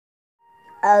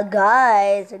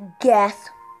Guys, guess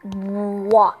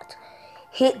what?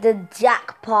 Hit the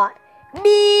jackpot.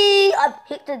 Me! I've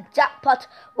hit the jackpot.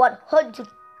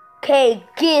 100k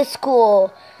gear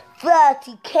score,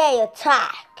 30k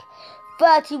attack,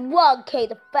 31k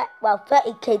defense. Well,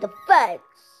 30k defense,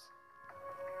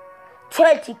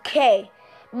 20k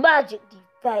magic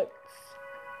defense,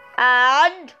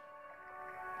 and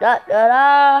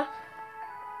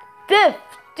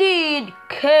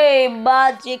 15k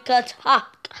magic attack.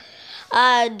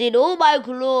 And in all my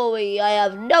glory, I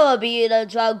have never been a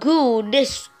dragoon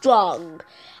this strong.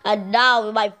 And now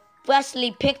with my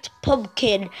freshly picked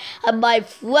pumpkin and my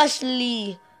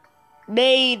freshly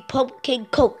made pumpkin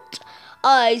coat,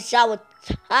 I shall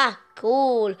attack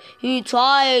all who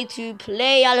try to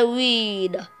play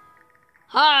Halloween.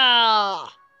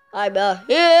 Ha! I'm a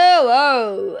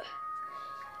hero!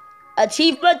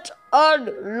 Achievement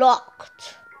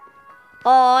unlocked.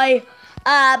 I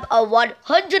am a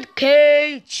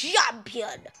 100k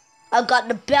champion. I got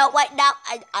the belt right now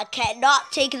and I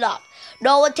cannot take it off.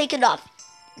 No one take it off.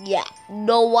 Yeah,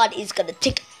 no one is gonna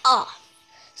take it off.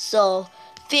 So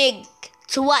think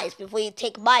twice before you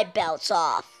take my belts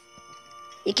off.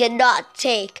 You cannot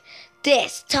take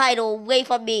this title away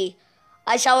from me.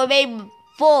 I shall remain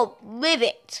with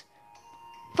it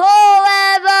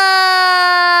forever.